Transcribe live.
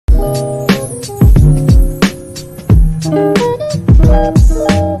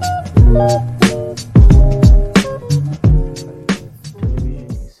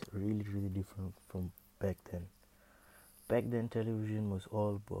television was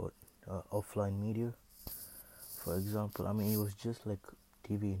all about offline media. For example, it was just like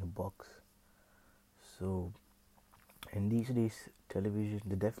TV in a box. So, and these days, television,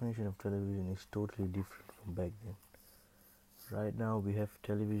 the definition of television is totally different from back then. Right now, we have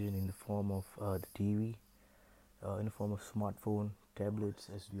television in the form of the TV, in the form of smartphone, tablets,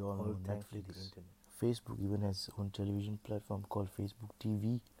 as we all know, thanks to the internet. Facebook even has its own television platform called Facebook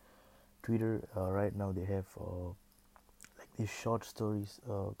TV. Twitter, right now they have like these short stories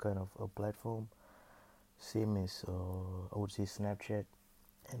kind of a platform, same as I would say Snapchat,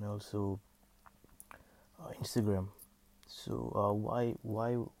 and also Instagram. So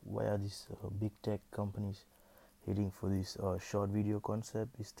why are these big tech companies heading for this short video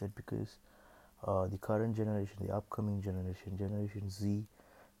concept? Is that because the current generation, the upcoming generation, Generation Z,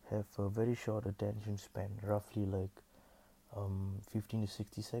 have a very short attention span, roughly like 15 to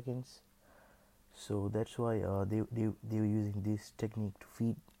 60 seconds. So that's why they're using this technique to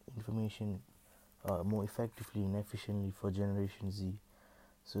feed information more effectively and efficiently for Generation Z.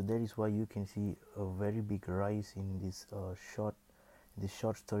 So that is why you can see a very big rise in this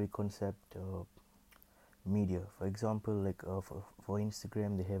short story concept media. For example, like for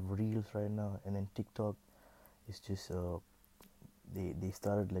Instagram, they have Reels right now, and then TikTok is just they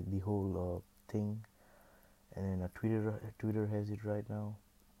started like the whole thing, and then Twitter has it right now.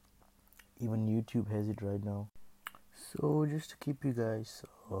 Even YouTube has it right now. So just to keep you guys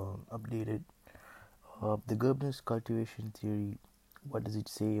updated, the Gerbner's cultivation theory, what does it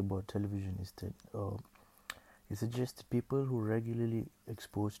say about television is that it suggests that people who regularly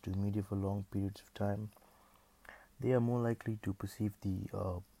exposed to the media for long periods of time, they are more likely to perceive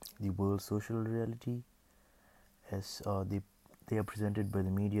the world's social reality as they are presented by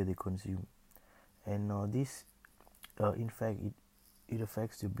the media they consume, and this in fact it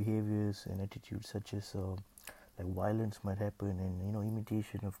affects their behaviors and attitudes, such as like violence might happen, and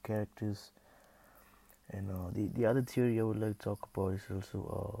imitation of characters. And the other theory I would like to talk about is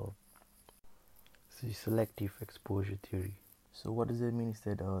also the selective exposure theory. So what does that mean is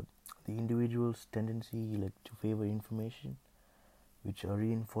that the individual's tendency like to favor information which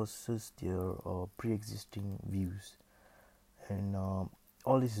reinforces their pre-existing views, and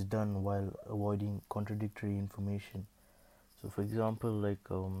all this is done while avoiding contradictory information. So for example, like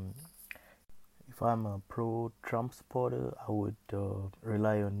if I'm a pro-Trump supporter, I would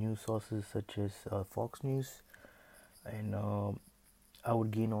rely on news sources such as Fox News, and I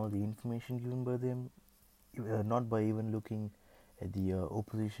would gain all the information given by them, not by even looking at the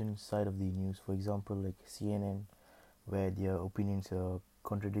opposition side of the news. For example, like CNN, where their opinions are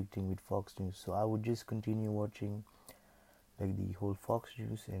contradicting with Fox News. So I would just continue watching like the whole Fox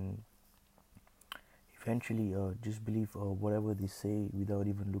News, and eventually just believe whatever they say without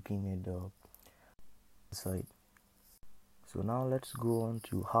even looking at the side. So now let's go on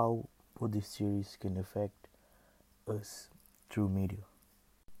to how both these theories can affect us through media.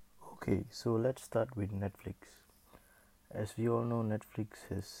 Okay, so let's start with Netflix. As we all know, Netflix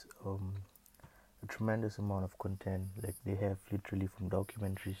has a tremendous amount of content. Like they have literally from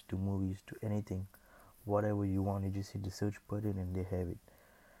documentaries to movies to anything, whatever you want, you just hit the search button and they have it.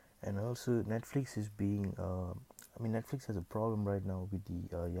 And also Netflix is being Netflix has a problem right now with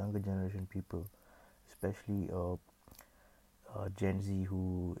the younger generation people, especially Gen Z,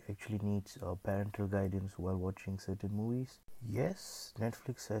 who actually needs parental guidance while watching certain movies. Yes,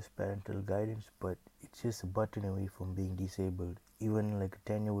 Netflix has parental guidance, but it's just a button away from being disabled. Even like a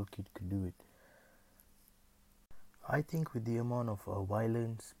 10-year-old kid could do it. I think with the amount of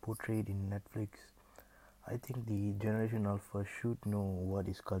violence portrayed in Netflix, I think the Generation Alpha should know what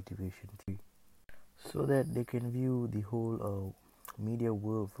is cultivation theory, so that they can view the whole media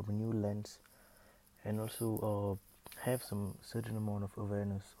world from a new lens, and also have some certain amount of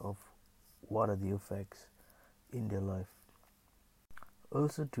awareness of what are the effects in their life.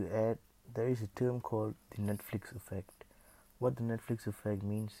 Also to add, there is a term called the Netflix effect. What the Netflix effect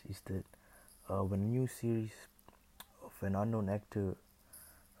means is that when a new series of an unknown actor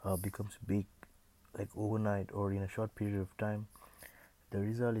becomes big, like overnight or in a short period of time, the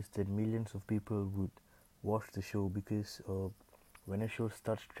result is that millions of people would watch the show, because when a show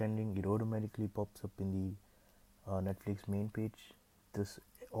starts trending, it automatically pops up in the Netflix main page. Thus,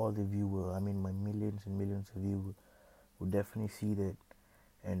 all the viewer, my millions and millions of viewers would definitely see that,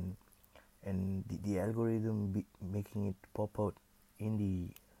 and the algorithm making it pop out in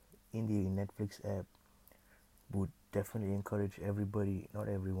the Netflix app would definitely encourage everybody, not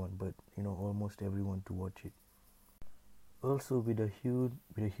everyone, but almost everyone to watch it. Also, with a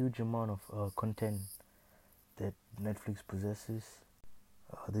huge amount of content that Netflix possesses,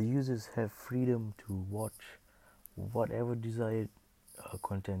 the users have freedom to watch whatever desired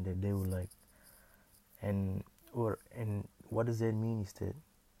content that they would like. And what does that mean is that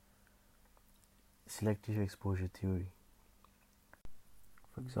selective exposure theory.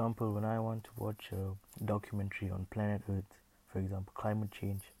 For example, when I want to watch a documentary on planet Earth, for example, climate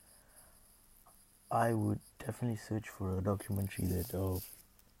change, I would definitely search for a documentary that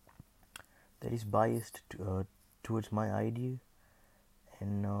is biased towards my idea,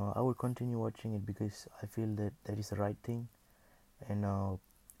 and I would continue watching it because I feel that that is the right thing. And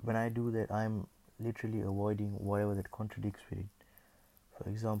when I do that, I'm literally avoiding whatever that contradicts with it. For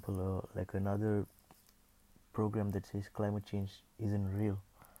example, like another program that says climate change isn't real.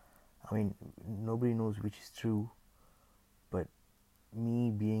 I mean, nobody knows which is true, but me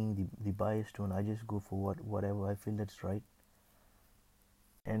being the biased one, I just go for whatever I feel that's right.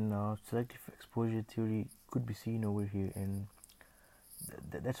 And selective exposure theory could be seen over here, and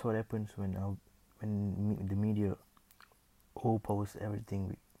that's what happens when the media overpowers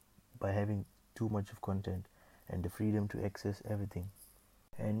everything by having too much of content and the freedom to access everything.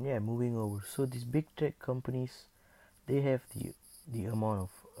 And yeah, moving over. So these big tech companies, they have the amount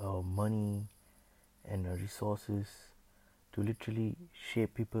of money and resources to literally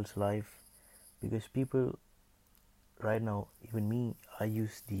shape people's life, because people right now, even me, I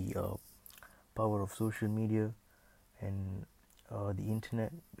use the power of social media and the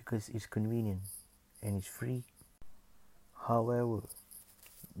internet because it's convenient and it's free. However,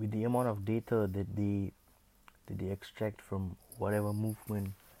 with the amount of data that they extract from whatever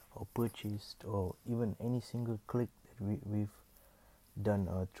movement or purchased or even any single click that we've done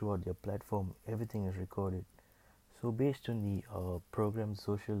throughout their platform, everything is recorded. So based on the program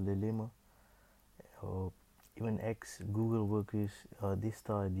Social Dilemma, uh, even ex-Google workers, they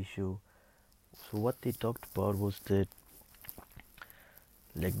started the show. So what they talked about was that,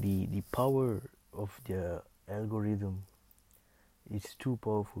 like, the power of their algorithm is too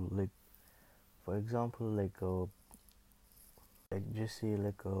powerful. Like, for example, like just say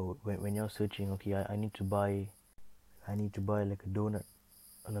like when you're searching, okay, I need to buy like a donut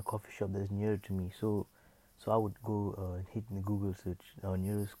on a coffee shop that's near to me. So I would go and hit in the Google search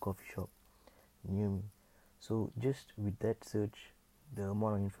nearest coffee shop near me. So just with that search, the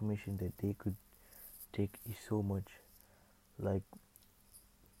amount of information that they could take is so much. Like,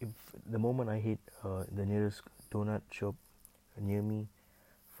 if the moment I hit the nearest donut shop near me,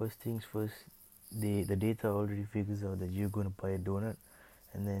 first things first, the data already figures out that you're going to buy a donut,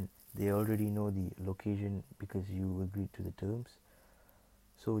 and then they already know the location because you agreed to the terms.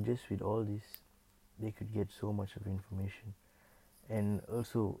 So just with all this, they could get so much of information. And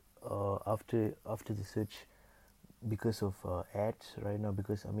also after the search, because of ads right now,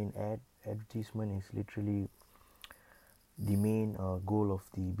 because I mean advertisement is literally the main goal of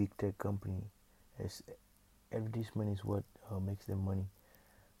the big tech company, as advertisement is what makes them money.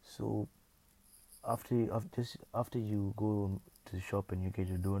 So after you go to the shop and you get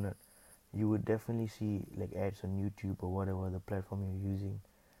your donut, you would definitely see like ads on YouTube or whatever the platform you're using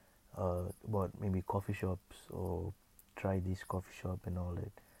about maybe coffee shops or try this coffee shop and all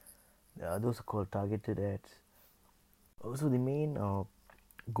that. Those are called targeted ads. Also, the main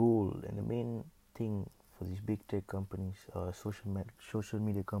goal and the main thing for these big tech companies, social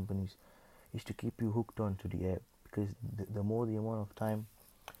media companies, is to keep you hooked on to the app, because the more the amount of time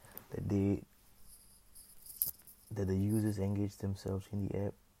that the users engage themselves in the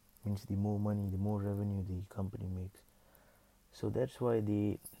app, means the more money, the more revenue the company makes. So that's why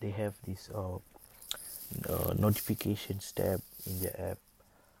they have this notifications tab in their app.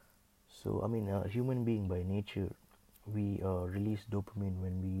 So I mean, human being by nature, we release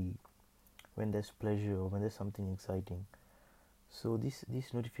dopamine when there's pleasure or when there's something exciting. So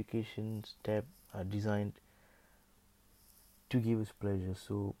these notifications tab are designed to give us pleasure.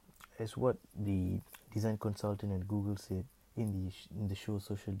 So as what the design consultant at Google said in the show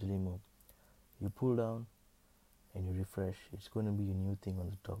Social Dilemma, you pull down and you refresh, it's going to be a new thing on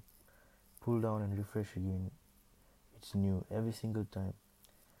the top. Pull down and refresh again, it's new every single time,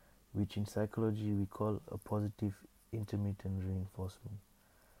 which in psychology we call a positive intermittent reinforcement.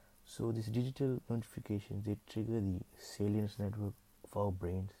 So these digital notifications, they trigger the salience network of our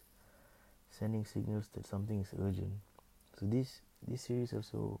brains, sending signals that something is urgent. So this series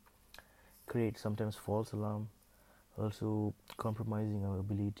also creates sometimes false alarm, also compromising our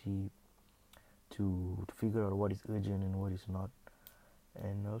ability to figure out what is urgent and what is not.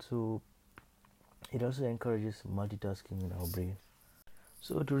 And also it also encourages multitasking in our brain.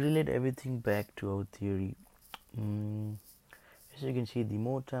 So to relate everything back to our theory, as you can see, the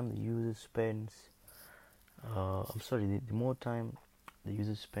more time the user spends the more time the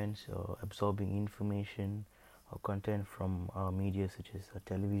user spends absorbing information content from media such as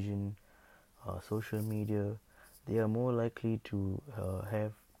television, social media, they are more likely to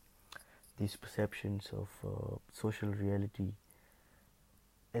have these perceptions of social reality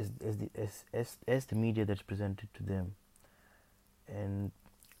as the media that's presented to them, and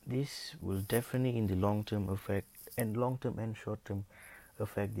this will definitely in the long term and short term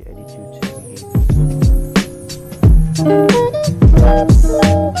affect the attitudes and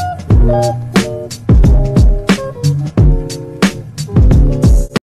behaviors.